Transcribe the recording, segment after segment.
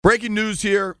Breaking news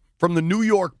here from the New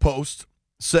York Post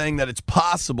saying that it's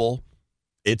possible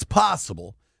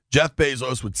Jeff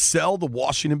Bezos would sell the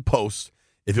Washington Post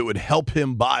if it would help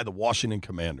him buy the Washington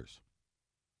Commanders.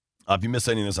 If you missed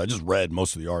any of this, I just read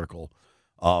most of the article.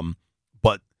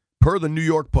 But per the New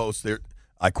York Post,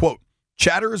 I quote,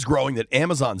 chatter is growing that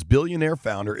Amazon's billionaire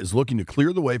founder is looking to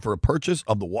clear the way for a purchase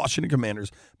of the Washington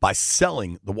Commanders by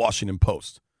selling the Washington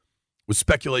Post, with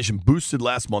speculation boosted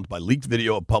last month by leaked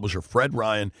video of publisher Fred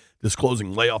Ryan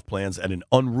disclosing layoff plans at an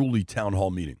unruly town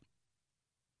hall meeting.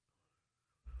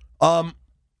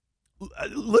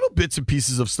 Little bits and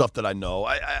pieces of stuff that I know.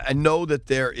 I know that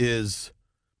there is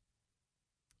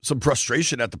some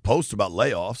frustration at the Post about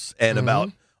layoffs and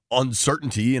about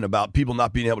uncertainty and about people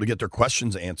not being able to get their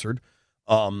questions answered.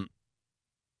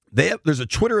 There's a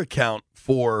Twitter account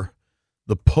for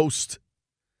the Post.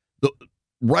 The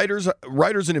writers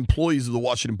and employees of the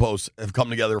Washington Post have come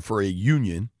together for a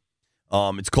union.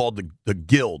 It's called the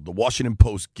Guild, the Washington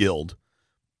Post Guild.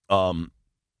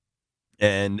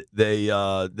 And they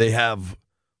have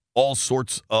all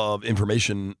sorts of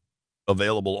information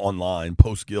available online,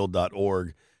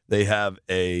 postguild.org. They have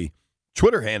a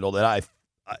Twitter handle that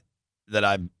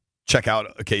I check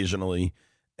out occasionally,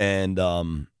 and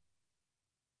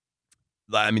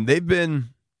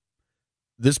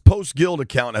this Post Guild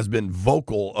account has been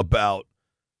vocal about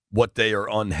what they are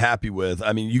unhappy with.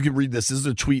 I mean, you can read this. This is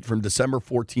a tweet from December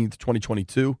 14th,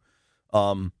 2022.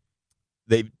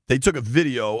 They took a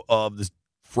video of this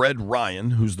Fred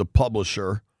Ryan, who's the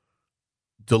publisher,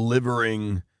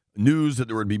 delivering news that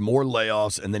there would be more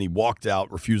layoffs, and then he walked out,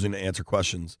 refusing to answer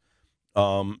questions.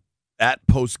 At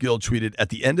Post Guild tweeted, at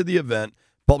the end of the event,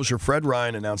 publisher Fred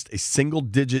Ryan announced a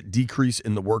single-digit decrease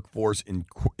in the workforce in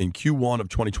Q1 of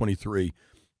 2023.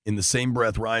 In the same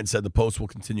breath, Ryan said the Post will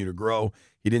continue to grow.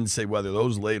 He didn't say whether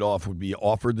those laid off would be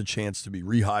offered the chance to be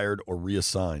rehired or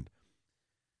reassigned.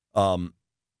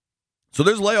 So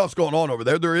there's layoffs going on over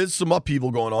there. There is some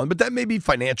upheaval going on, but that may be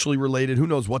financially related. Who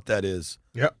knows what that is?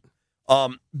 Yep.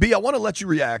 B, I want to let you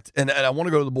react, and I want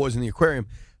to go to the boys in the aquarium.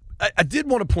 I did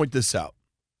want to point this out.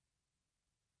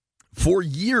 For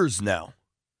years now,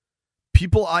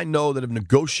 people I know that have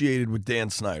negotiated with Dan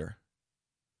Snyder,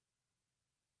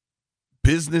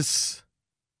 business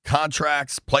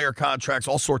contracts, player contracts,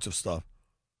 all sorts of stuff,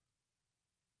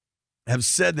 have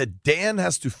said that Dan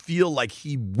has to feel like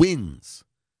he wins.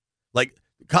 Like,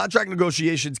 contract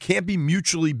negotiations can't be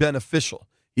mutually beneficial.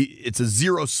 It's a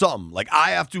zero sum. Like,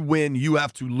 I have to win, you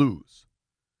have to lose.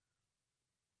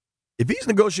 If he's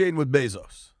negotiating with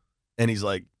Bezos and he's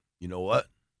like, you know what?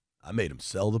 I made him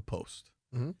sell the Post.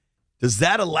 Mm-hmm. Does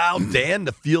that allow Dan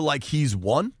to feel like he's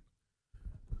won?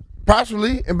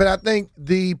 Possibly, but I think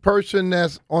the person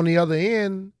that's on the other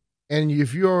end, and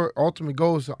if your ultimate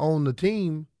goal is to own the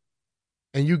team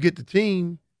and you get the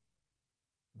team,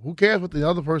 who cares what the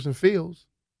other person feels?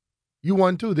 You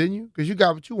won too, didn't you? Because you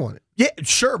got what you wanted. Yeah,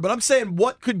 sure. But I'm saying,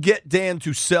 what could get Dan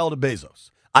to sell to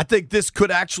Bezos? I think this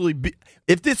could actually be,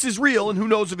 if this is real, and who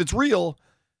knows if it's real,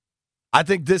 I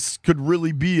think this could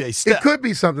really be a step. It could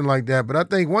be something like that. But I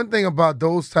think one thing about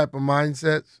those type of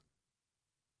mindsets,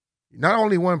 not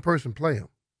only one person play them.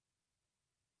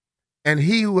 And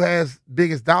he who has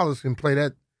biggest dollars can play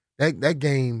that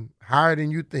game higher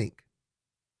than you think.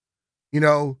 You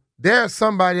know, there's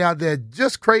somebody out there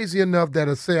just crazy enough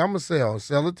that'll say, I'm going to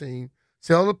sell the team,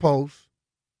 sell the Post,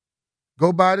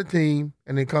 go buy the team,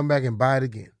 and then come back and buy it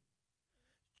again.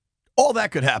 All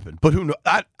that could happen, but who knows?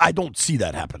 I don't see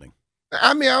that happening.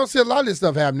 I mean, I don't see a lot of this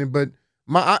stuff happening, but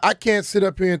I can't sit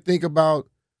up here and think about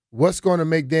what's going to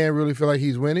make Dan really feel like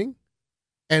he's winning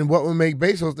and what will make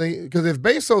Bezos think. Because if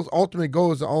Bezos' ultimate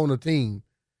goal is to own a team,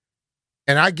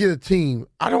 and I get a team,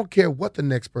 I don't care what the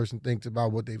next person thinks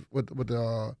about what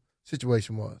the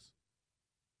situation was.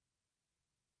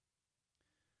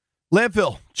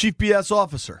 Landfill, Chief BS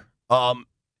Officer.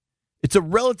 It's a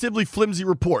relatively flimsy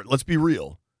report, let's be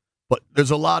real. But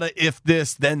there's a lot of if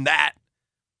this, then that.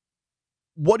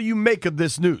 What do you make of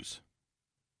this news?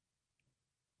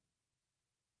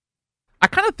 I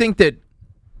kind of think that,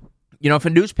 if a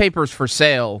newspaper is for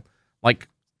sale, like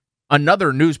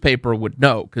another newspaper would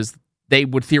know because they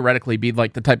would theoretically be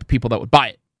like the type of people that would buy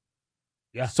it.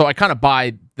 Yeah. So I kind of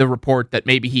buy the report that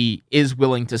maybe he is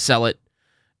willing to sell it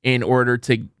in order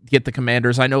to get the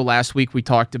Commanders. I know last week we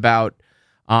talked about,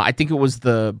 I think it was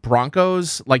the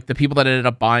Broncos, like the people that ended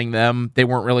up buying them, they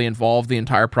weren't really involved the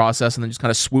entire process and then just kind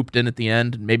of swooped in at the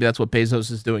end. And maybe that's what Bezos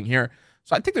is doing here.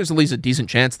 So I think there's at least a decent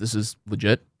chance this is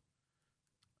legit.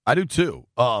 I do too.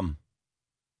 One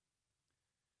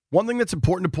thing that's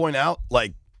important to point out,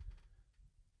 like,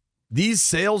 these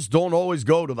sales don't always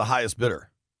go to the highest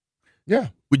bidder. Yeah,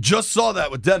 We just saw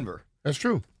that with Denver. that's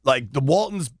true. Like the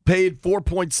Waltons paid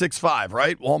 4.65,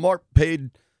 right? Walmart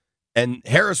paid, and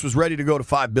Harris was ready to go to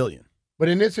 $5 billion. But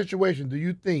in this situation, do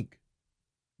you think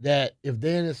that if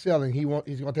Dan is selling, he's going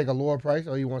to take a lower price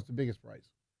or he wants the biggest price?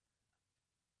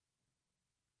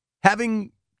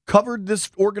 Having covered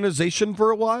this organization for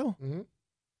a while, Mm-hmm.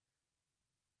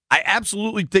 I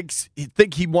absolutely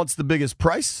think he wants the biggest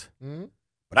price. Mm-hmm.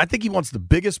 But I think he wants the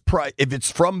biggest price. If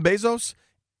it's from Bezos,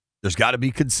 there's got to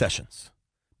be concessions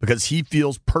because he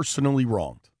feels personally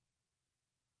wronged.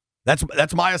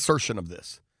 That's my assertion of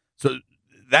this. So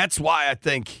that's why I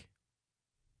think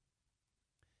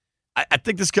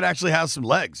this could actually have some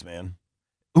legs, man.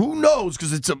 Who knows?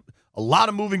 Because it's a lot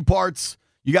of moving parts.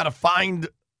 You got to find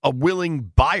a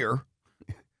willing buyer,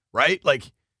 right?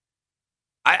 Like,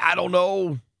 I don't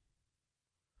know.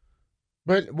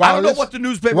 But I don't know what the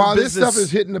newspaper while business... this stuff is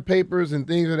hitting the papers and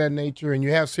things of that nature, and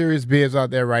you have serious bids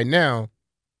out there right now,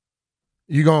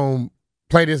 you going to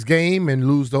play this game and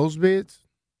lose those bids?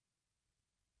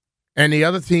 And the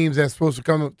other teams that's supposed to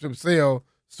come up to sale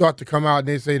start to come out and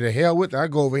they say, the hell with it, I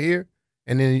go over here,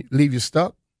 and then leave you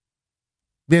stuck?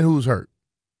 Then who's hurt?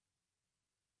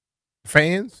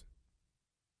 Fans?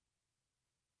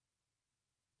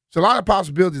 So a lot of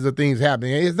possibilities of things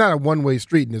happening. It's not a one-way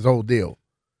street in this whole deal.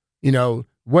 You know,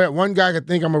 where one guy could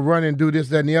think I'm going to run and do this,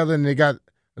 that, and the other, and they got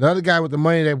another guy with the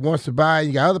money that wants to buy.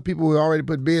 You got other people who already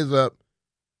put bids up.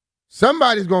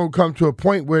 Somebody's going to come to a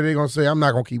point where they're going to say, I'm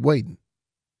not going to keep waiting.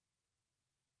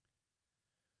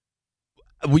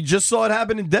 We just saw it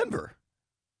happen in Denver.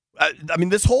 I mean,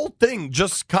 this whole thing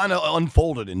just kind of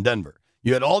unfolded in Denver.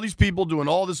 You had all these people doing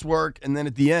all this work, and then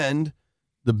at the end,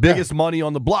 the biggest money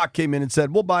on the block came in and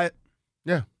said, we'll buy it.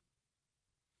 Yeah.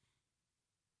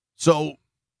 So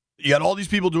you got all these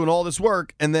people doing all this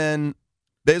work, and then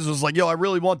Bezos was like, yo, I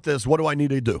really want this. What do I need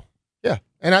to do? Yeah.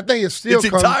 And I think it's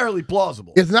entirely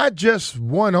plausible. It's not just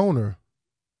one owner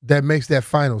that makes that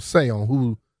final say on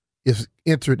who is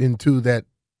entered into that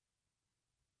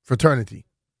fraternity.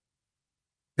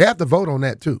 They have to vote on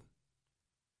that too.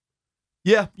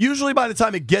 Yeah, usually by the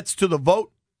time it gets to the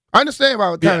vote. I understand by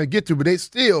the time it gets to, but they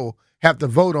still have to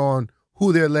vote on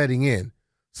who they're letting in.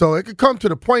 So it could come to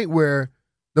the point where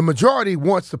the majority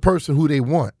wants the person who they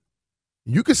want.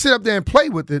 You can sit up there and play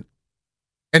with it,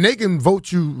 and they can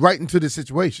vote you right into the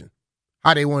situation,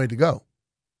 how they want it to go.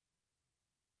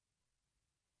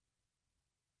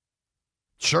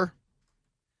 Sure.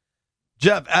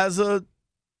 Jeff, as a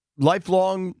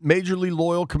lifelong majorly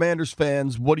loyal Commanders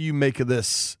fans, what do you make of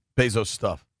this Bezos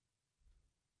stuff?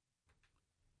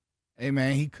 Hey,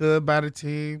 man, he could buy the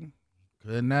team,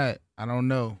 could not. I don't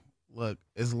know. Look,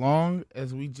 as long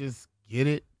as we just get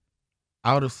it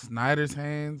out of Snyder's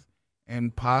hands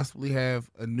and possibly have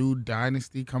a new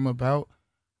dynasty come about,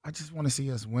 I just want to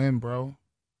see us win, bro.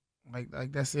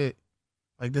 Like that's it.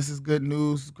 Like, this is good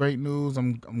news, great news.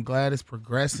 I'm glad it's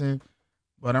progressing,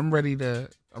 but I'm ready to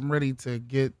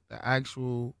get the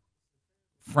actual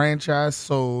franchise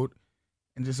sold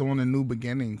and just on the new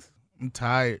beginnings. I'm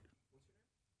tired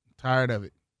of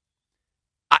it.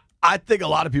 I think a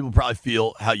lot of people probably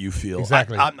feel how you feel.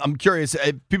 Exactly. I'm curious.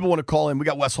 If people want to call in. We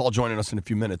got Wes Hall joining us in a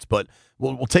few minutes, but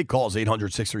we'll take calls,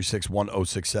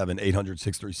 800-636-1067,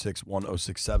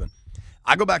 800-636-1067.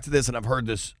 I go back to this, and I've heard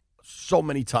this so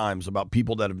many times about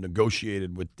people that have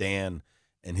negotiated with Dan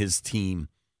and his team,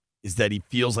 is that he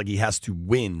feels like he has to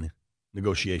win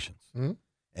negotiations. Mm-hmm.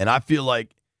 And I feel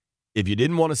like if you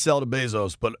didn't want to sell to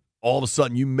Bezos, but all of a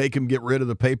sudden you make him get rid of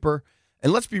the paper,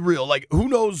 and let's be real, like, who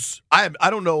knows? I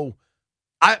don't know.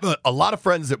 I have a lot of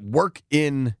friends that work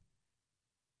in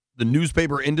the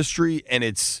newspaper industry, and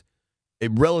it's a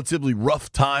relatively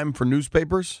rough time for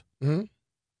newspapers. Mm-hmm.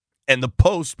 And the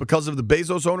Post, because of the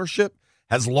Bezos ownership,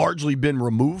 has largely been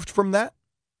removed from that.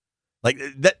 Like,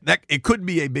 that it could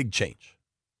be a big change.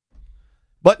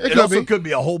 But it also could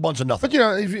be a whole bunch of nothing. But, you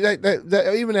know, if you,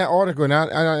 even that article,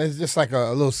 and it's just like a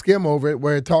little skim over it,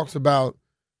 where it talks about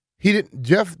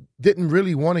Jeff didn't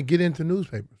really want to get into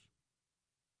newspapers.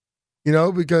 You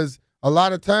know, because a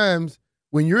lot of times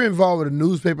when you're involved with a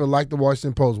newspaper like the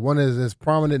Washington Post, one that is as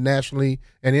prominent nationally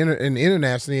and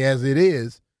internationally as it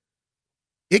is,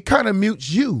 it kind of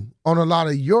mutes you on a lot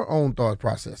of your own thought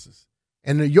processes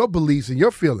and your beliefs and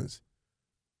your feelings.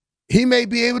 He may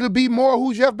be able to be more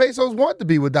who Jeff Bezos wanted to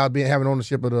be without having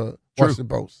ownership of the Washington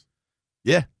Post.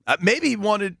 Yeah. Maybe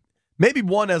one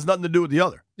has nothing to do with the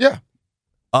other. Yeah.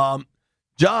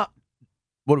 John,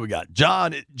 what do we got?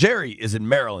 Jerry is in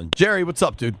Maryland. Jerry, what's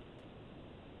up, dude?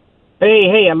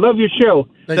 Hey, I love your show.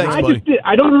 Thanks, buddy.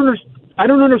 I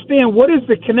don't understand what is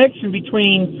the connection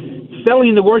between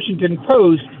selling the Washington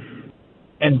Post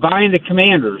and buying the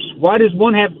Commanders? Why does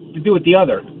one have to do with the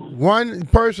other? One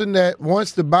person that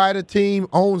wants to buy the team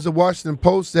owns the Washington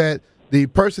Post that the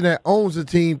person that owns the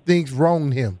team thinks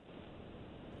wronged him.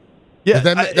 Yeah,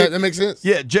 Does that make sense?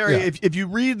 Yeah, Jerry, Yeah. If you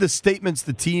read the statements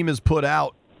the team has put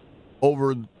out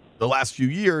over the last few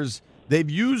years, they've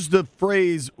used the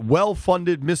phrase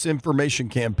well-funded misinformation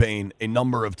campaign a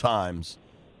number of times,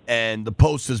 and the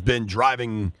Post has been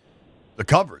driving the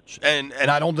coverage. And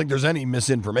I don't think there's any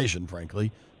misinformation,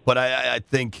 frankly, but I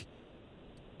think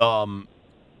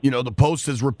the Post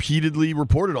has repeatedly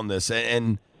reported on this,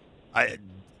 and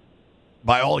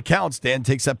by all accounts, Dan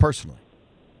takes that personally.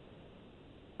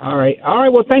 All right.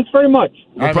 Well, thanks very much.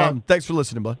 No problem. Thanks for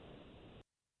listening, bud.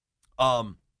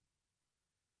 I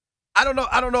don't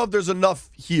know if there's enough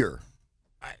here.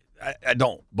 I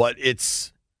don't, but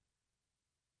it's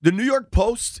the New York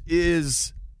Post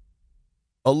is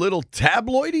a little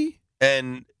tabloidy,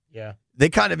 and they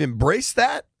kind of embrace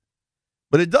that.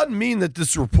 But it doesn't mean that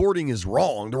this reporting is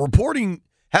wrong. The reporting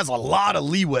has a lot of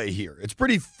leeway here. It's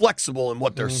pretty flexible in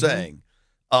what they're saying.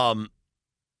 I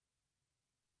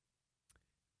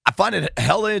find it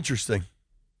hella interesting.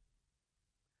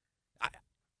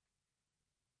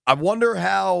 I wonder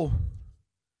how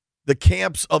the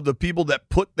camps of the people that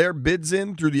put their bids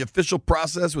in through the official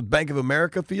process with Bank of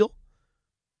America feel.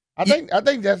 I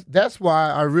think that's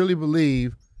why I really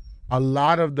believe a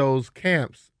lot of those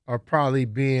camps are probably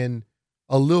being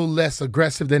a little less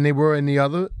aggressive than they were in the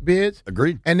other bids.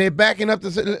 Agreed. And they're backing up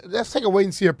to say, let's take a wait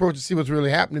and see approach to see what's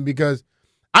really happening, because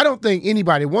I don't think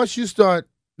anybody, once you start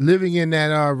living in that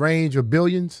range of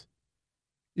billions,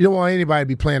 you don't want anybody to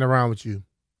be playing around with you.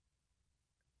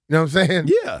 You know what I'm saying?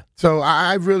 Yeah. So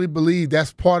I really believe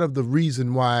that's part of the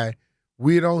reason why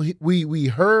we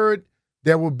heard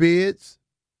there were bids.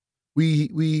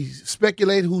 We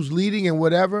speculate who's leading and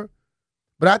whatever.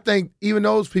 But I think even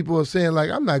those people are saying,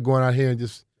 like, I'm not going out here and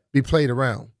just be played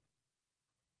around.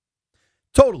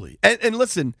 Totally. And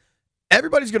listen,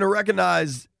 everybody's going to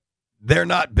recognize they're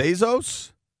not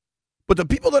Bezos, but the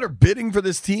people that are bidding for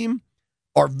this team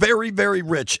are very, very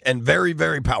rich and very,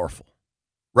 very powerful,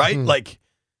 right? Mm-hmm. Like,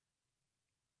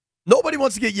 nobody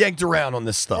wants to get yanked around on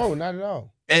this stuff. Oh, not at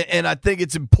all. And I think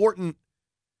it's important,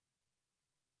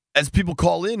 as people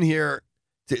call in here,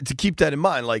 to keep that in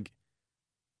mind. Like,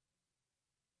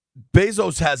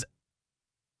 Bezos has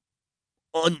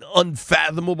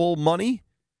unfathomable money,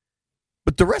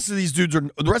 but the rest of these dudes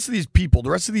the rest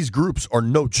of these groups are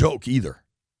no joke either.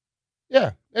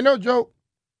 Yeah, they're no joke.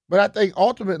 But I think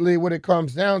ultimately what it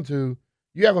comes down to,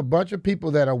 you have a bunch of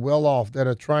people that are well off that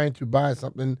are trying to buy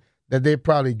something that they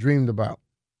probably dreamed about.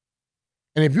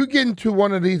 And if you get into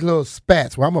one of these little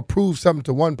spats where I'm going to prove something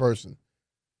to one person,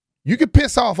 you can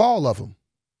piss off all of them.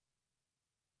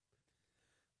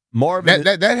 Marvin,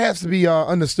 That has to be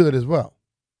understood as well.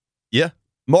 Yeah.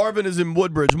 Marvin is in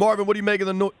Woodbridge. Marvin, what do you make of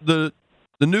the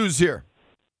news here?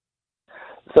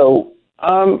 So,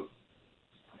 I'm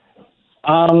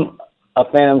a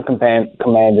fan of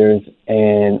Commanders,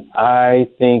 and I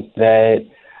think that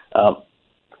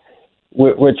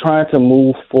we're trying to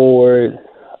move forward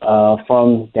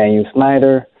from Daniel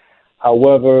Snyder.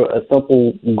 However, a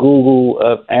simple Google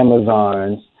of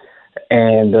Amazon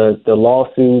and the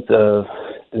lawsuits of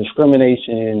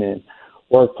discrimination and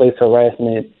workplace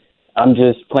harassment, I'm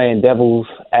just playing devil's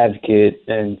advocate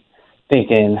and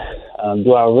thinking,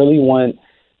 do I really want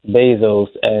Bezos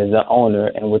as the owner?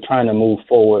 And we're trying to move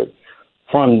forward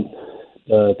from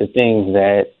the things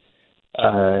that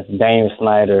Daniel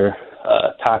Snyder,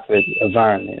 toxic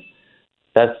environment.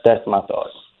 That's my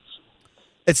thoughts.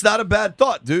 It's not a bad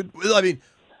thought, dude. I mean,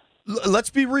 let's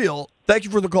be real. Thank you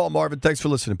for the call, Marvin. Thanks for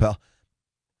listening, pal.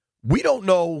 We don't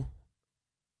know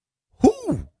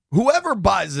whoever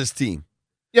buys this team.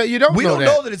 Yeah, you don't. We know don't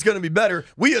know that it's going to be better.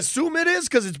 We assume it is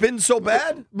because it's been so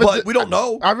bad, but we don't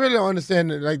know. I really don't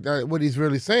understand what he's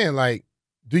really saying. Like,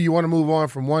 do you want to move on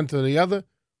from one to the other?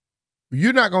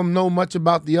 You're not going to know much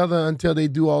about the other until they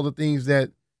do all the things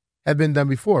that have been done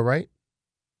before, right?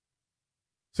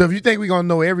 So if you think we're going to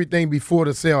know everything before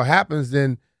the sale happens,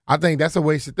 then I think that's a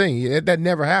wasted thing. That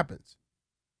never happens.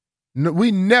 No,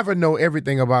 we never know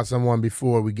everything about someone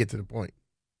before we get to the point.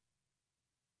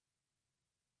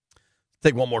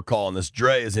 Take one more call on this.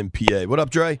 Dre is in PA. What up,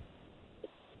 Dre?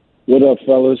 What up,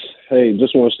 fellas? Hey,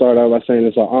 just want to start out by saying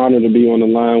it's an honor to be on the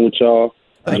line with y'all.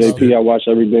 Thanks, JP, dude. I watch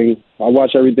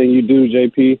everything you do,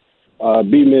 JP.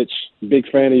 B. Mitch, big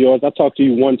fan of yours. I talked to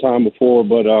you one time before,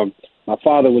 but my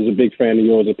father was a big fan of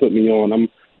yours and put me on. I'm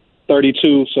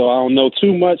 32, so I don't know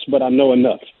too much, but I know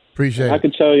enough. Appreciate it. I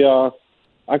could tell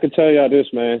y'all this,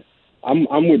 man.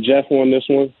 I'm with Jeff on this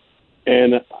one,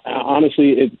 and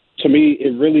honestly, it to me,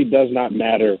 it really does not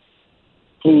matter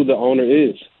who the owner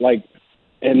is. Like,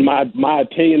 and my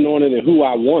opinion on it and who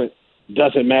I want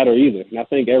doesn't matter either. And I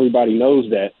think everybody knows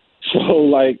that. So,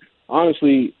 like,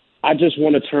 honestly, I just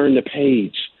want to turn the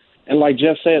page. And like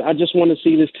Jeff said, I just want to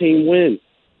see this team win.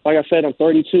 Like I said, I'm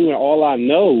 32, and all I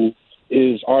know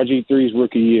is RG3's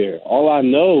rookie year. All I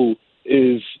know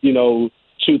is,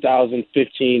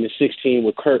 2015 and 16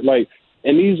 with Kurt. Like,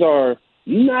 and these are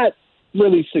not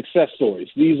really success stories.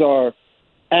 These are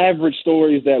average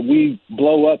stories that we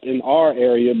blow up in our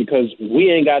area because we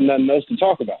ain't got nothing else to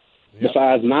talk about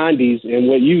besides 90s and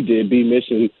what you did, B-Mitch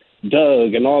and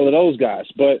Doug and all of those guys.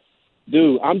 But,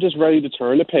 dude, I'm just ready to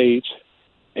turn the page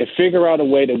and figure out a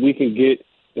way that we can get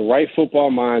the right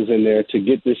football minds in there to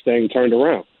get this thing turned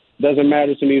around. Doesn't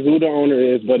matter to me who the owner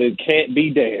is, but it can't be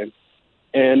Dan.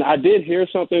 And I did hear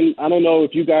something. I don't know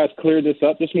if you guys cleared this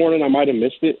up this morning. I might have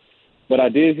missed it. But I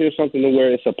did hear something to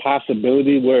where it's a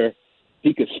possibility where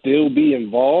he could still be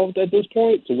involved at this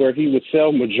point, to where he would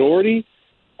sell majority.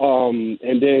 And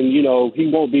then, he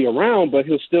won't be around, but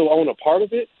he'll still own a part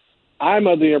of it. I'm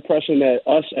of the impression that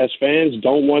us as fans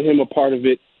don't want him a part of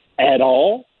it at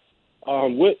all.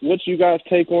 What's you guys'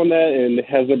 take on that? And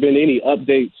has there been any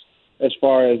updates as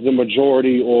far as the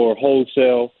majority or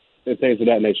wholesale and things of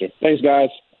that nature? Thanks, guys.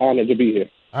 Honored to be here.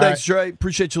 Thanks, Dre.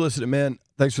 Appreciate you listening, man.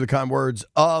 Thanks for the kind words.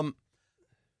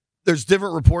 There's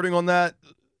different reporting on that.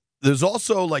 There's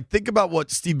also, think about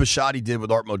what Steve Bisciotti did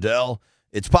with Art Modell.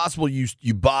 It's possible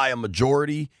you buy a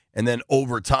majority, and then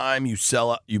over time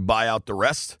you buy out the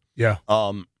rest. Yeah.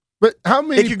 But how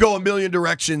many? It could go a million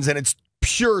directions, and it's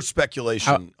pure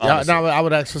speculation. Now, I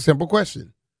would ask a simple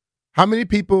question. How many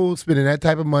people spending that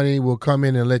type of money will come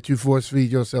in and let you force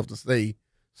feed yourself to stay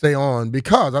on?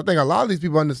 Because I think a lot of these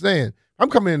people understand,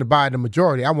 I'm coming in to buy the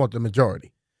majority. I want the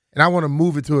majority. And I want to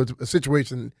move it to a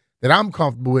situation that I'm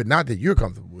comfortable with, not that you're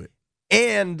comfortable with.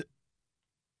 And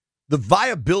the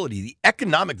viability, the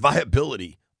economic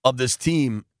viability of this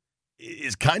team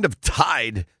is kind of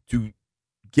tied to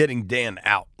getting Dan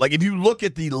out. Like, if you look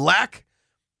at the lack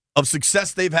of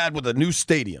success they've had with a new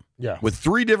stadium, with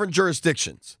 3 different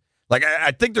jurisdictions,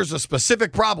 I think there's a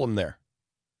specific problem there.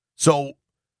 So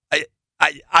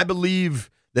I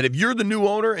believe that if you're the new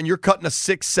owner and you're cutting a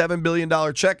 $6-7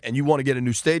 billion check and you want to get a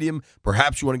new stadium,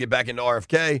 perhaps you want to get back into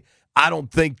RFK, I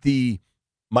don't think the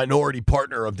minority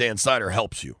partner of Dan Snyder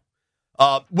helps you.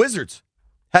 Wizards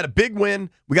had a big win.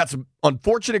 We got some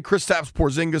unfortunate Kristaps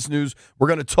Porzingis news. We're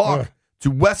going to talk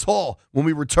to Wes Hall when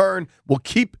we return. We'll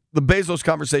keep the Bezos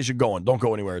conversation going. Don't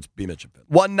go anywhere. It's B. Mitch and Fit.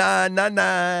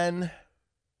 1999.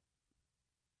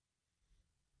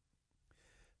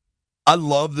 I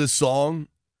love this song,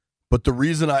 but the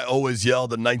reason I always yell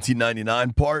the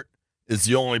 1999 part is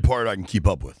the only part I can keep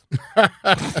up with.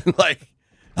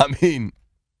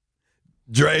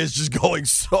 Dre is just going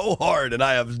so hard, and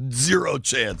I have zero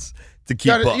chance to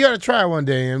keep up. You got to try one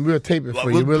day, and we'll tape it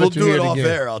for you. We'll let you do hear it off again.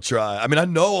 air. I'll try. I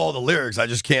know all the lyrics. I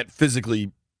just can't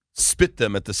physically spit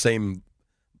them at the same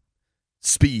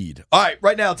speed. All right,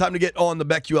 right now, time to get on the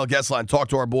BetQL guest line. Talk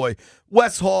to our boy,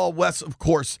 Wes Hall. Wes, of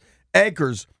course,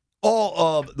 anchors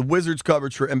all of the Wizards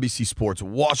coverage for NBC Sports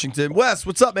Washington. Wes,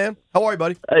 what's up, man? How are you,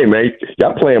 buddy? Hey, mate.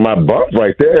 Y'all playing my bump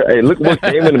right there. Hey, look what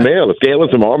came in the mail. A Scanlon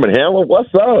from Arm & Hammer.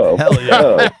 What's up? Hell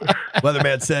yeah.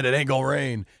 Weatherman said it ain't going to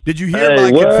rain. Did you hear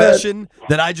my confession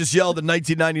that I just yelled the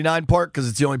 1999 part because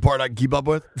it's the only part I can keep up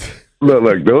with? Look,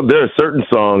 there are certain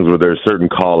songs where there are certain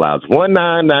call-outs.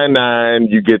 1999,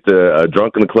 you get the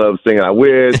Drunk in the Club singing, I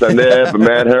wish I never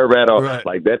met her at all. Right.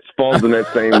 Like, that falls in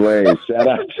that same lane. Shout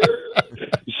out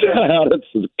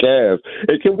to the Cavs.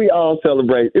 And can we all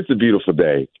celebrate? It's a beautiful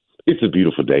day. It's a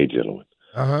beautiful day, gentlemen.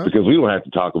 Because we don't have to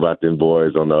talk about them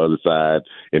boys on the other side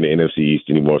in the NFC East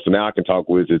anymore. So now I can talk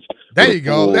Wizards. There you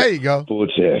go. Full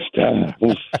chest.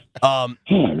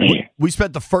 We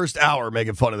spent the first hour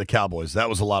making fun of the Cowboys. That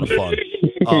was a lot of fun.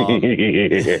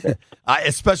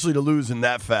 Especially to lose in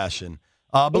that fashion.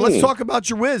 But let's talk about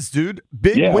your Wiz, dude.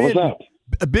 Big win. What's up?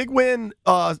 A big win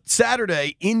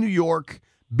Saturday in New York.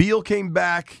 Beal came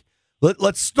back.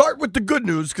 Let's start with the good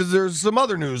news because there's some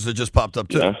other news that just popped up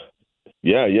too.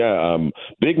 Yeah.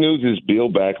 Big news is Beal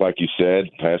back, like you said.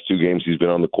 Past 2 games he's been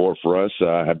on the court for us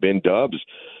have been dubs.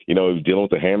 Dealing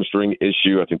with the hamstring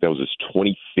issue. I think that was his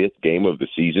 25th game of the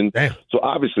season. Damn. So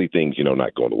obviously things,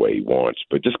 not going the way he wants.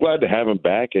 But just glad to have him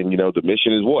back. And, the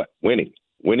mission is what? Winning.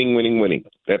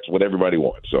 That's what everybody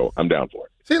wants. So I'm down for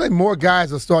it. Seems like more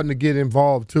guys are starting to get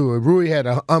involved, too. Rui had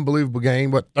an unbelievable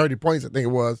game, 30 points, I think it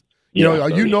was.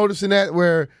 Are you noticing that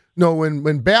where –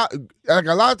 when a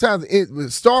lot of times when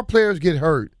star players get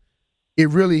hurt, it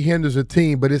really hinders a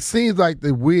team. But it seems like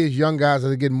the Wiz young guys that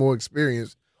are getting more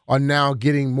experience are now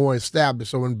getting more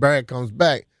established. So when Brad comes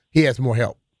back, he has more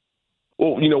help.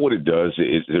 Well, you know what it does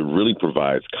is it really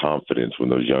provides confidence when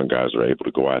those young guys are able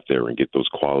to go out there and get those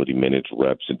quality minutes,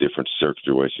 reps in different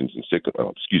situations and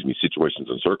situations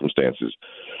and circumstances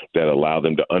that allow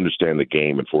them to understand the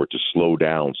game and for it to slow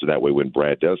down. So that way, when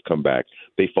Brad does come back,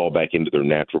 they fall back into their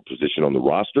natural position on the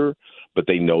roster. But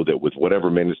they know that with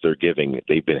whatever minutes they're giving,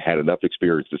 they've had enough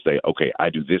experience to say, okay, I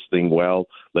do this thing well.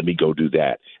 Let me go do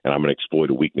that, and I'm going to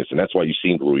exploit a weakness. And that's why you've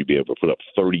seen Rui be able to put up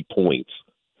 30 points,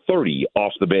 30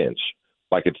 off the bench.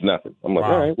 Like it's nothing. I'm like,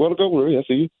 wow. All right, well, go, Rui. I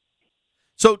see you.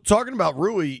 So talking about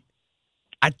Rui,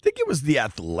 I think it was The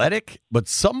Athletic, but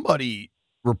somebody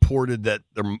reported that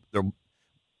they're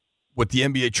with the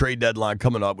NBA trade deadline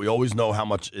coming up, we always know how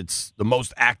much it's the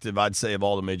most active, I'd say, of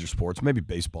all the major sports, maybe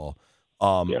baseball.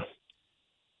 Yeah.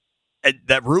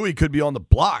 That Rui could be on the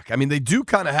block. I mean, they do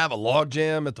kind of have a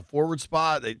logjam at the forward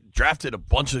spot. They drafted a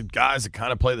bunch of guys that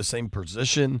kind of play the same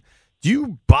position. Do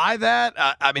you buy that?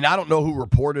 I mean, I don't know who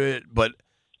reported it, but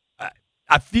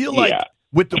I feel like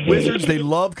with the Wizards, they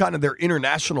love kind of their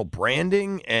international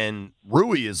branding, and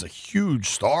Rui is a huge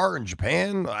star in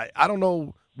Japan. I don't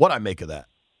know what I make of that.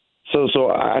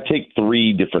 So I take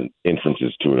three different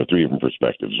inferences to it, or three different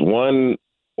perspectives. One,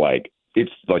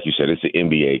 it's like you said, it's the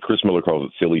NBA. Chris Miller calls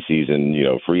it silly season,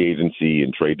 free agency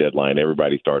and trade deadline.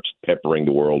 Everybody starts peppering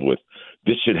the world with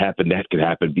this should happen, that could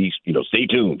happen. Stay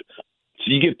tuned. So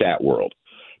you get that world.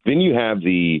 Then you have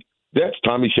that's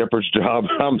Tommy Shepard's job.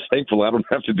 I'm thankful I don't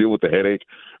have to deal with the headache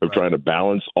of trying to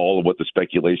balance all of what the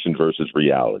speculation versus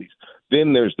realities.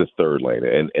 Then there's the third lane.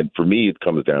 And for me, it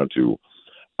comes down to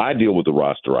I deal with the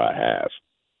roster I have.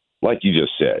 Like you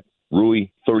just said, Rui,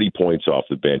 30 points off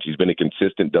the bench. He's been a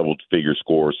consistent double-figure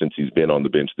scorer since he's been on the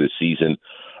bench this season.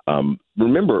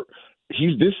 Remember, this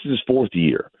is his fourth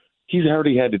year. He's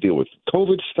already had to deal with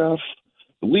COVID stuff,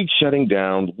 the league shutting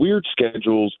down, weird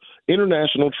schedules,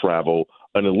 international travel,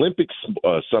 an Olympics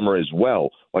summer as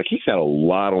well. He's had a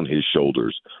lot on his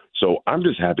shoulders. So I'm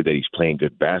just happy that he's playing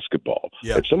good basketball.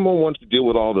 Yeah. If someone wants to deal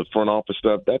with all the front office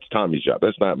stuff, that's Tommy's job.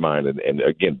 That's not mine. And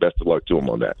again, best of luck to him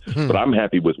on that. But I'm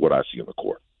happy with what I see on the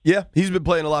court. Yeah, he's been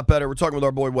playing a lot better. We're talking with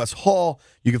our boy Wes Hall.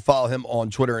 You can follow him on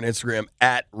Twitter and Instagram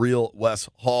at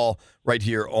RealWesHall right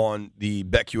here on the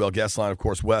BetQL guest line. Of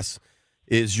course, Wes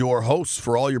is your host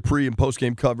for all your pre- and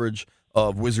post-game coverage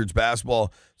of Wizards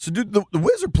basketball. So, dude, the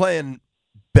Wizards are playing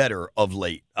better of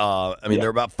late. They're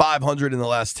about 500 in the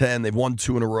last 10. They've won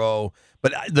 2 in a row.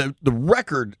 But the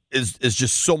record is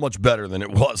just so much better than it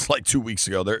was 2 weeks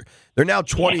ago. They're now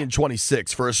 20 and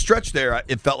 26. For a stretch there,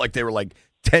 it felt like they were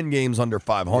 10 games under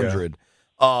 500.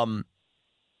 Yeah.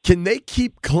 Can they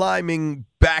keep climbing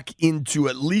back into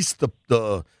at least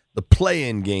the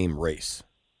play-in game race?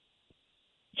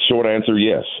 Short answer,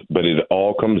 yes. But it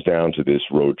all comes down to this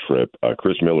road trip.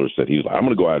 Chris Miller said I'm going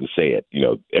to go out and say it.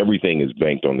 Everything is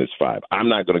banked on this 5. I'm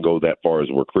not going to go that far as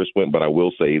where Chris went, but I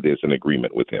will say this in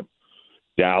agreement with him.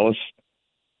 Dallas,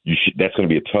 that's going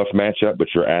to be a tough matchup, but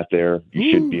you're out there.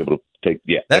 You should be able to take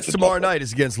 – That's tomorrow night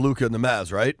is against Luka and the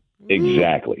Mavs, right?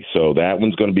 Exactly. So that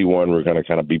one's going to be one we're going to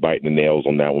kind of be biting the nails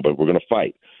on that one, but we're going to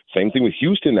fight. Same thing with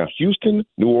Houston. Now, Houston,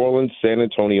 New Orleans, San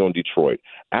Antonio, and Detroit.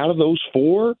 Out of those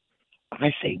 4, I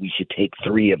say we should take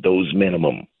 3 of those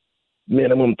minimum.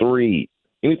 Minimum 3.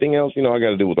 Anything else, I got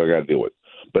to deal with what I got to deal with.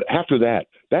 But after that,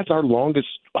 that's our longest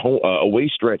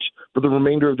away stretch for the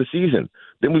remainder of the season.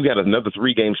 Then we've got another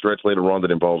 3-game stretch later on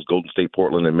that involves Golden State,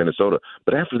 Portland, and Minnesota.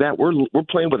 But after that, we're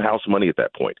playing with house money at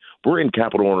that point. We're in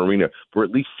Capital One Arena for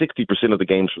at least 60% of the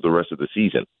games for the rest of the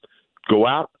season. Go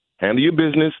out, handle your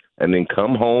business, and then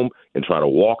come home and try to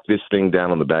walk this thing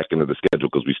down on the back end of the schedule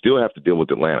because we still have to deal with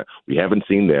Atlanta. We haven't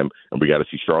seen them, and we got to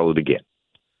see Charlotte again.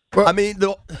 But,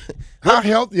 how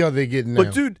healthy are they getting now?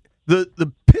 But, dude,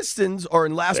 the Pistons are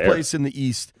in last place in the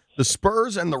East. The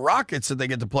Spurs and the Rockets that they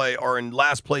get to play are in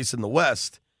last place in the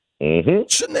West. Mm-hmm.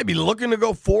 Shouldn't they be looking to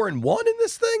go 4-1 in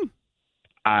this thing?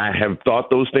 I have thought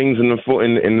those things in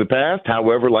the past.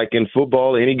 However, like in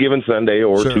football, any given Sunday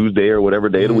or Tuesday or whatever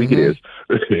day of the week it is,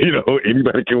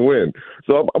 anybody can win.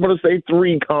 So I'm going to say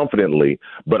 3 confidently.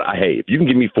 But hey, if you can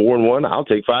give me 4-1, I'll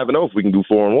take 5-0 if we can do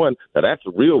 4-1. Now that's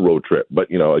a real road trip. But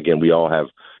again, we all have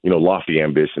lofty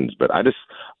ambitions. But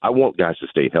I want guys to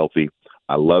stay healthy.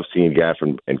 I love seeing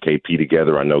Gafford and KP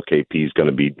together. I know KP is going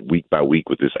to be week by week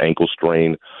with this ankle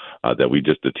strain that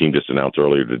the team just announced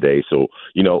earlier today. So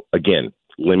again.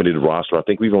 Limited roster. I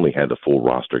think we've only had the full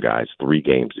roster, guys, 3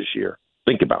 games this year.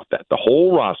 Think about that. The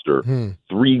whole roster,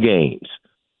 3 games.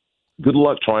 good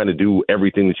luck trying to do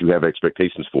everything that you have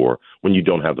expectations for when you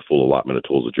don't have the full allotment of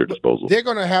tools at your disposal. They're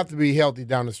going to have to be healthy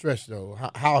down the stretch, though.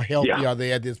 How healthy are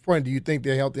they at this point? Do you think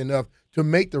they're healthy enough to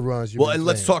make the runs? Well, and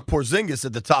let's talk Porzingis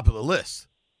at the top of the list.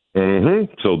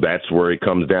 Mm-hmm. So that's where it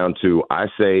comes down to. I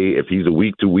say if he's a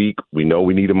week to week, we know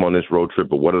we need him on this road trip.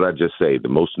 But what did I just say? The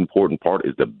most important part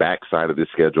is the backside of the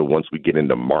schedule once we get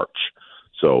into March.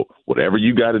 So whatever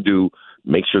you got to do,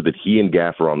 make sure that he and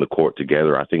Gaff are on the court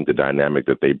together. I think the dynamic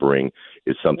that they bring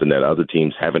is something that other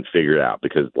teams haven't figured out,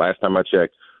 because last time I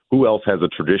checked, who else has a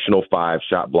traditional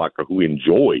 5-shot blocker who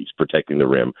enjoys protecting the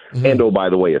rim? Mm-hmm. And, oh, by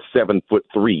the way, a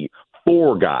 7'3"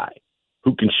 4 guy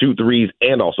who can shoot threes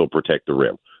and also protect the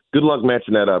rim. Good luck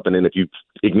matching that up. And then if you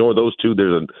ignore those two,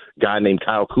 there's a guy named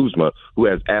Kyle Kuzma who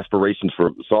has aspirations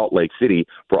for Salt Lake City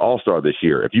for All-Star this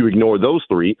year. If you ignore those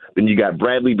three, then you got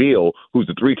Bradley Beal, who's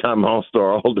a 3-time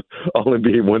All-Star,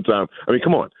 All-NBA one time. I mean,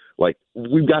 come on. Like,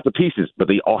 we've got the pieces, but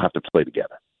they all have to play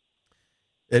together.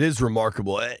 It is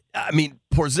remarkable. I mean,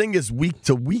 Porzingis week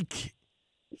to week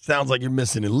sounds like you're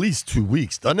missing at least 2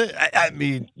 weeks, doesn't it? I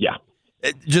mean, yeah.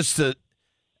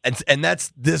 And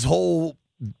that's this whole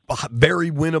very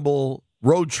winnable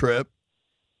road trip,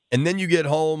 and then you get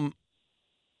home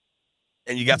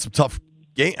and you got some tough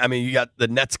game. I mean, you got the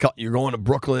Nets. You're going to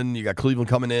Brooklyn. You got Cleveland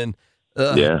coming in.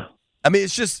 Yeah. I mean,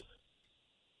 it's just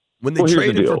when they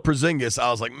traded for Porzingis, I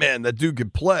was like, man, that dude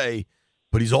could play,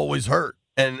 but he's always hurt.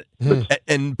 And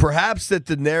and perhaps that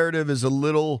the narrative is a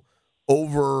little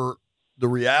over the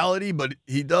reality, but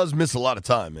he does miss a lot of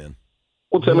time, man.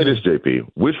 Well, tell me this, JP.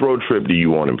 Which road trip do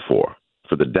you want him for?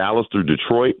 For the Dallas through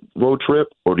Detroit road trip,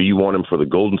 or do you want him for the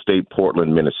Golden State,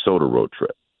 Portland, Minnesota road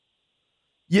trip?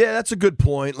 Yeah, that's a good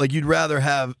point. Like, you'd rather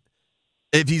have,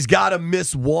 if he's got to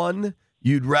miss one,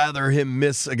 you'd rather him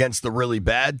miss against the really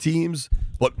bad teams.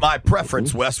 But my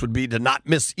preference, Wes, would be to not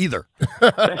miss either.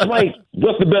 That's right.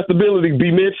 What's the best ability,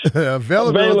 B. Mitch?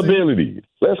 Availability.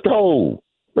 Let's go.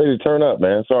 Ready to turn up,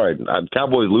 man. Sorry,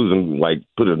 Cowboys losing.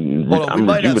 I'm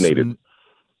rejuvenated.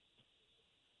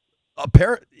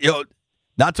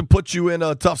 Not to put you in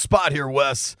a tough spot here,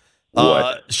 Wes.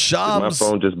 Shams, my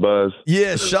phone just buzzed.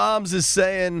 Yeah, Shams is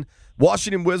saying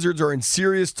Washington Wizards are in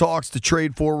serious talks to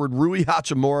trade forward Rui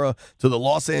Hachimura to the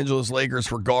Los Angeles Lakers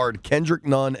for guard Kendrick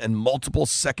Nunn and multiple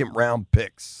second-round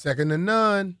picks. Second to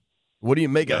none. What do you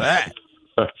make of that?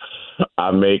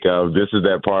 I make this is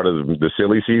that part of the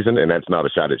silly season, and that's not a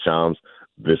shot at Shams.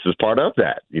 This is part of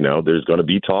that. You know, there's going to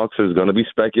be talks. There's going to be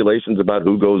speculations about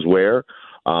who goes where.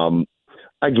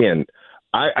 Again,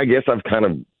 I guess I've kind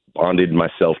of bonded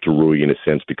myself to Rui in a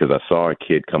sense because I saw a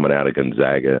kid coming out of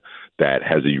Gonzaga that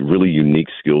has a really unique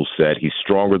skill set. He's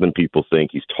stronger than people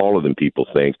think. He's taller than people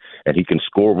think, and he can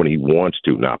score when he wants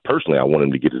to. Now, personally, I want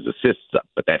him to get his assists up,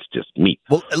 but that's just me.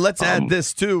 Well, let's add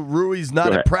this, too. Rui's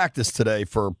not at practice today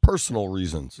for personal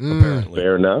reasons, apparently.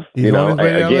 Fair enough.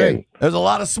 Again, there's a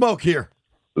lot of smoke here.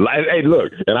 Hey,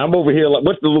 look, and I'm over here like,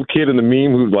 what's the little kid in the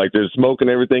meme who's like, there's smoke and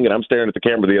everything, and I'm staring at the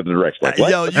camera the other direction. Like,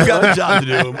 yo, you got a job to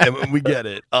do, and we get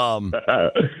it.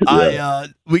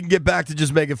 We can get back to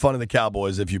just making fun of the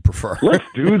Cowboys if you prefer. Let's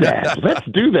do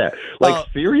that. Like,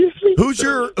 seriously? Who's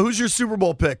your Super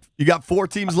Bowl pick? You got 4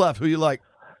 teams left. Who you like?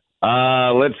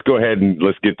 Let's go ahead and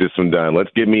let's get this one done. Let's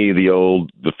give me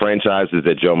the franchises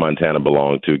that Joe Montana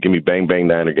belonged to. Give me Bang Bang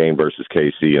Niner game versus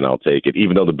KC, and I'll take it.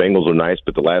 Even though the Bengals are nice,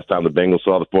 but the last time the Bengals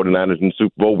saw the 49ers in the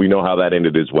Super Bowl, we know how that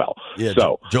ended as well. Yeah,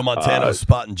 so Joe Montana was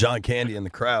spotting John Candy in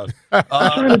the crowd. I'm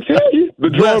trying to tell you.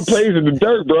 The drum plays in the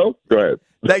dirt, bro. Go ahead.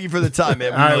 Thank you for the time,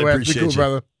 man. We really appreciate you.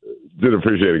 Brother. Did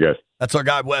appreciate it, guys. That's our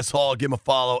guy, Wes Hall. Give him a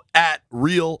follow at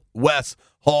Real Wes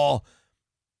Hall.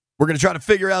 We're going to try to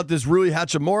figure out this Rui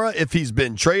Hachimura, if he's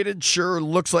been traded. Sure,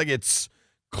 looks like it's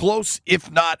close,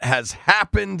 if not has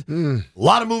happened. A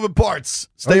lot of moving parts.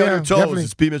 Stay on your toes. Definitely.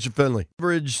 It's B. Mitch and Finley.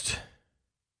 Averaged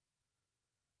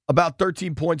about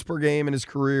 13 points per game in his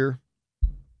career.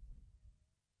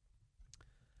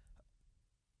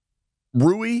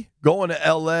 Rui going to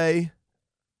L.A.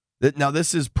 Now,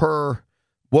 this is per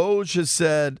Woj has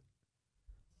said.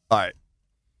 All right.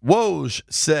 Woj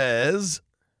says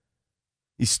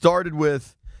he started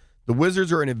with the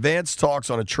Wizards are in advanced talks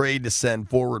on a trade to send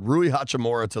forward Rui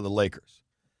Hachimura to the Lakers.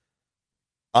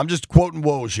 I'm just quoting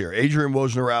Woj here. Adrian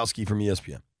Wojnarowski from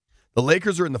ESPN. The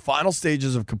Lakers are in the final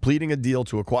stages of completing a deal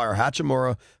to acquire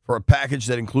Hachimura for a package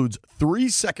that includes 3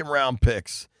 second-round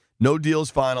picks. No deal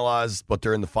is finalized, but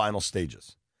they're in the final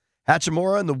stages.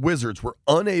 Hachimura and the Wizards were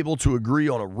unable to agree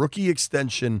on a rookie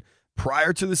extension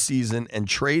prior to the season, and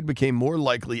trade became more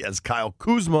likely as Kyle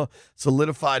Kuzma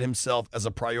solidified himself as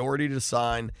a priority to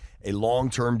sign a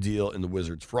long-term deal in the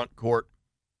Wizards' front court.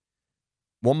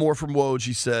 One more from Woj.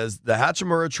 He says, the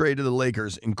Hachimura trade to the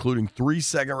Lakers, including 3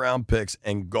 second-round picks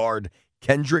and guard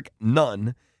Kendrick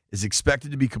Nunn, is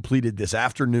expected to be completed this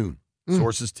afternoon.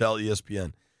 Sources tell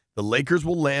ESPN. The Lakers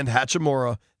will land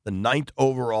Hachimura, the 9th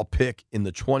overall pick in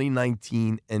the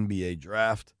 2019 NBA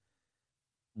draft.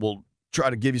 We'll try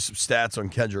to give you some stats on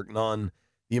Kendrick Nunn.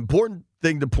 The important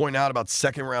thing to point out about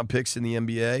second-round picks in the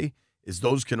NBA is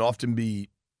those can often be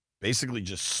basically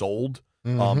just sold.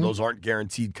 Those aren't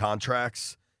guaranteed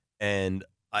contracts. And,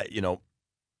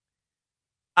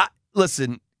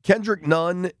 listen, Kendrick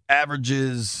Nunn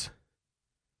averages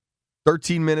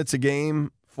 13 minutes a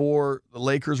game for the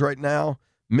Lakers right now.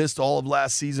 Missed all of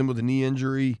last season with a knee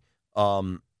injury.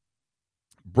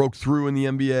 Broke through in the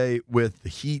NBA with the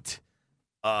Heat.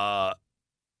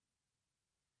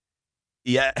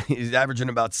 He's averaging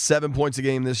about 7 points a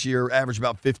game this year. Averaged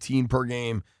about 15 per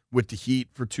game with the Heat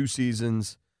for 2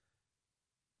 seasons.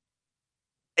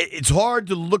 It's hard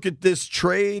to look at this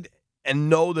trade and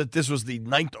know that this was the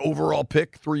 9th overall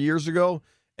pick 3 years ago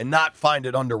and not find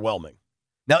it underwhelming.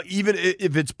 Now, even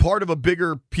if it's part of a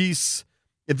bigger piece,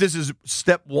 if this is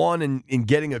step one in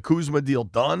getting a Kuzma deal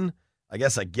done, I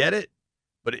guess I get it.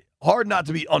 But hard not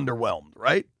to be underwhelmed,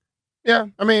 right? Yeah,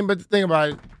 I mean, but the thing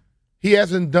about it, he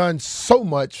hasn't done so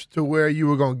much to where you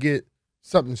were going to get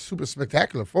something super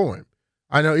spectacular for him.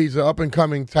 I know he's an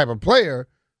up-and-coming type of player,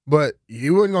 but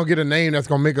you weren't going to get a name that's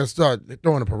going to make us start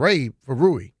throwing a parade for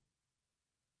Rui.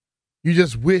 You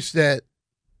just wish that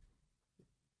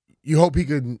you hope he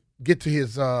could get to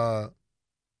his top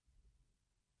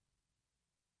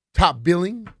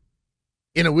billing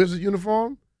in a Wizards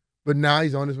uniform, but now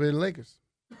he's on his way to the Lakers.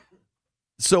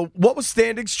 So what was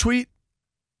Standing's tweet?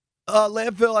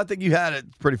 Landfill, I think you had it.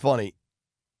 It's pretty funny.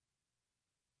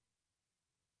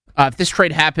 If this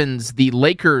trade happens, the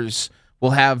Lakers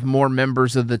will have more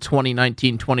members of the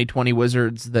 2019-2020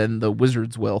 Wizards than the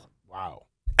Wizards will. Wow.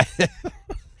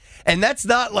 And that's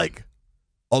not like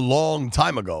a long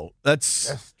time ago.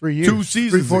 That's 3 years. 2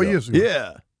 seasons 4 ago. years ago.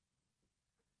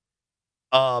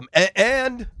 Yeah.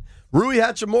 And Rui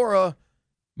Hachimura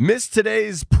missed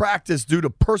today's practice due to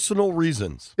personal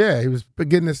reasons. Yeah, he was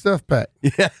getting his stuff packed.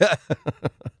 Yeah.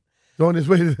 On his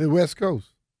way to the West Coast.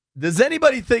 Does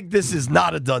anybody think this is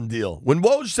not a done deal? When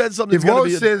Woj said something's If going to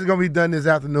be Woj says it's going to be done this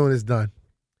afternoon, it's done.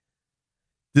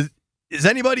 Is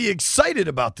anybody excited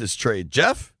about this trade?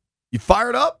 Jeff, you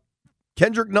fired up?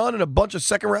 Kendrick Nunn and a bunch of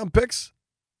second-round picks?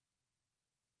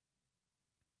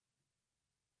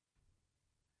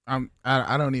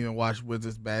 I don't even watch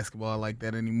Wizards basketball like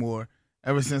that anymore.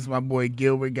 Ever since my boy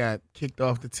Gilbert got kicked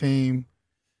off the team,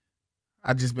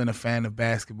 I've just been a fan of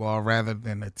basketball rather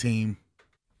than a team.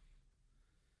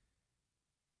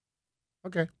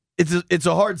 Okay. It's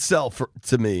a hard sell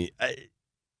to me.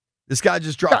 This guy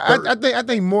just dropped 30. I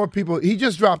think more people. He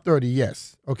just dropped 30.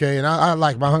 Yes. Okay. And I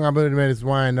like my hung out with him at his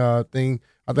wine thing.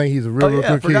 I think he's a real I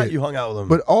good forgot kid. you hung out with him.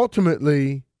 But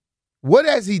ultimately, what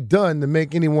has he done to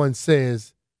make anyone say,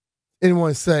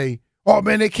 "Oh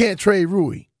man, they can't trade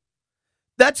Rui"?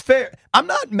 That's fair. I'm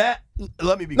not mad.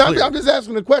 Let me be clear. I'm just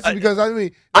asking the question because I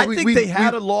think they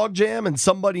had a log jam and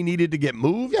somebody needed to get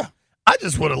moved. Yeah. I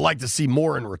just would have liked to see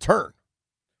more in return.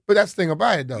 But that's the thing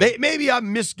about it, though. Maybe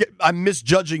I'm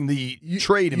misjudging the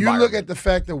trade environment. You look at the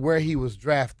fact of where he was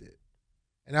drafted,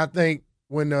 and I think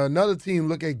when another team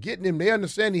look at getting him, they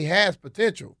understand he has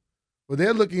potential, but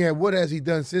they're looking at what has he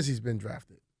done since he's been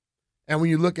drafted. And when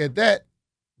you look at that,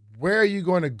 where are you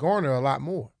going to garner a lot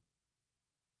more?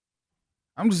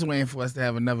 I'm just waiting for us to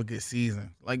have another good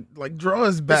season. Like draw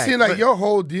us back. It seems like your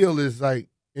whole deal is like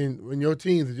when your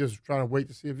teams are just trying to wait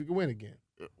to see if you can win again.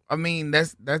 I mean,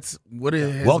 that's what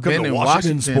it has Welcome been to in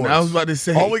Washington sports. I was about to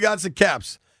say. All we got is the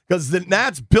Caps because the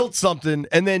Nats built something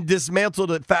and then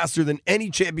dismantled it faster than any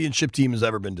championship team has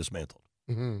ever been dismantled.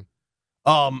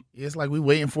 Mm-hmm. It's like we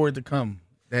waiting for it to come.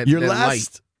 Your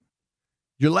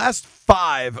last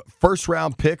 5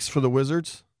 first-round picks for the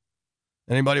Wizards.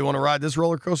 Anybody want to ride this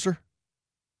roller coaster?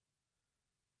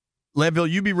 Landville,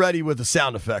 you be ready with a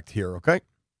sound effect here, okay?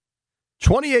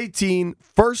 2018,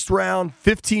 first round,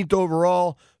 15th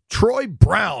overall, Troy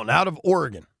Brown out of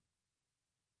Oregon.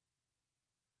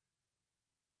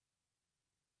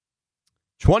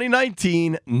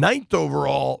 2019, 9th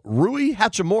overall, Rui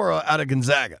Hachimura out of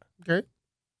Gonzaga. Okay.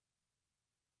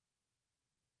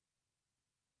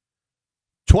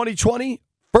 2020,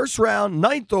 first round,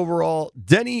 9th overall,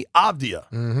 Denny Avdia.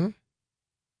 Mm-hmm.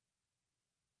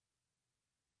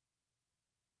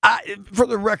 For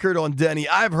the record on Denny,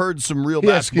 I've heard some real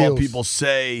basketball people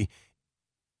say,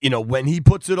 when he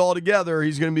puts it all together,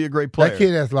 he's going to be a great player. That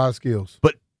kid has a lot of skills.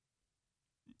 But,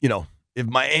 if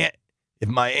my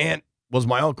aunt was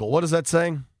my uncle, what is that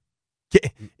saying?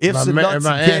 Ifs and nuts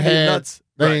and can't get nuts.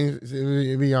 Things,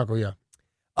 right. Be uncle, yeah.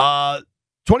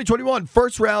 2021,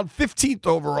 first round, 15th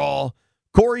overall,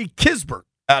 Corey Kispert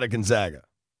out of Gonzaga.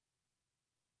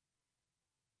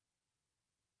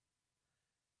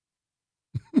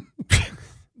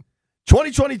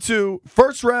 '22,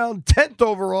 first round, 10th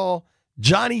overall,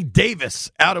 Johnny Davis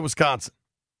out of Wisconsin.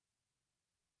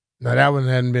 Now, that one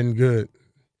hadn't been good.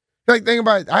 Like, think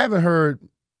about it. I haven't heard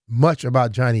much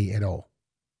about Johnny at all.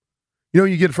 You know,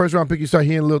 you get the first round pick, you start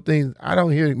hearing little things. I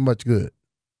don't hear much good.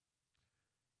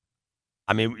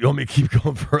 I mean, you want me to keep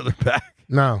going further back?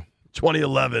 No.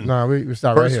 2011. No, we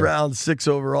start right first here. round, 6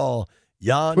 overall,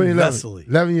 Jan Vesely.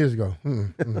 11 years ago.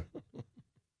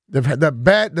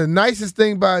 The nicest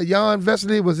thing by Jan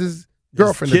Vesely was his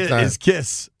girlfriend at the time. His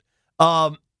kiss.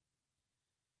 I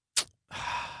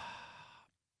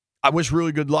wish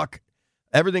really good luck.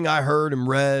 Everything I heard and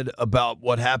read about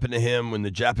what happened to him when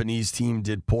the Japanese team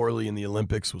did poorly in the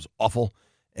Olympics was awful,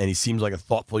 and he seems like a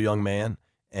thoughtful young man.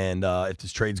 And if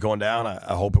this trade's going down,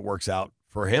 I hope it works out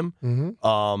for him.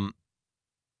 Mm-hmm.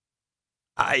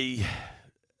 I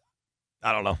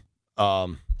don't know.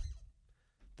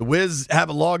 The Wiz have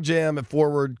a logjam at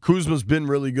forward. Kuzma's been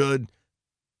really good.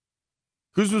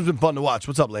 Kuzma's been fun to watch.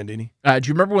 What's up, Landini? Do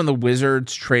you remember when the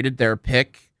Wizards traded their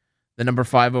pick, the number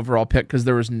 5 overall pick, because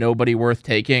there was nobody worth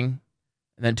taking,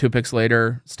 and then 2 picks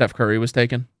later, Steph Curry was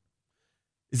taken?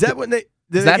 Is that when did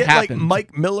that they get happened?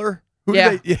 like Mike Miller? Who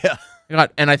Yeah. did they,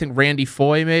 And I think Randy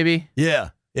Foye, maybe? Yeah.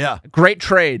 Great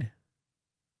trade.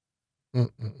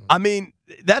 I mean,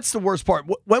 that's the worst part.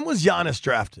 When was Giannis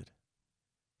drafted?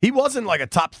 He wasn't like a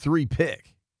top 3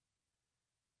 pick.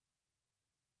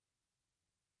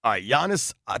 All right,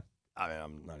 Giannis, I'm not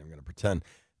even going to pretend.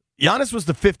 Giannis was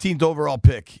the 15th overall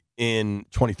pick in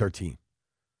 2013.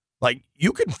 Like,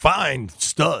 you can find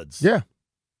studs. Yeah.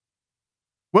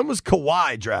 When was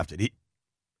Kawhi drafted?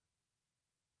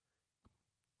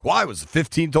 Kawhi was the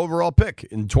 15th overall pick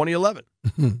in 2011.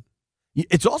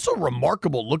 It's also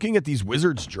remarkable looking at these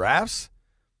Wizards drafts.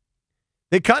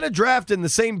 They kind of draft in the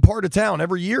same part of town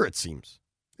every year, it seems.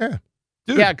 Yeah.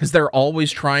 Dude, Yeah, because they're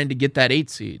always trying to get that 8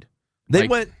 seed. they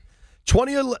went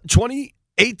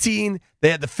 2018, they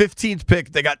had the 15th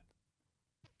pick. They got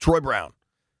Troy Brown.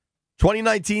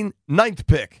 2019, 9th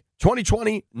pick.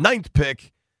 2020, 9th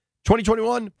pick.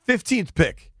 2021, 15th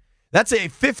pick. That's a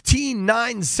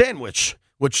 15-9 sandwich,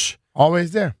 which...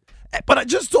 Always there. But I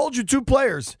just told you 2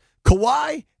 players,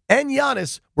 Kawhi and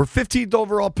Giannis, were 15th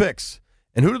overall picks.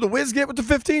 And who did the Wiz get with the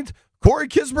 15th? Corey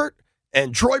Kispert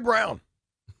and Troy Brown.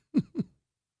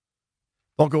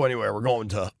 Don't go anywhere. We're going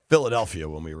to Philadelphia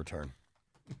when we return.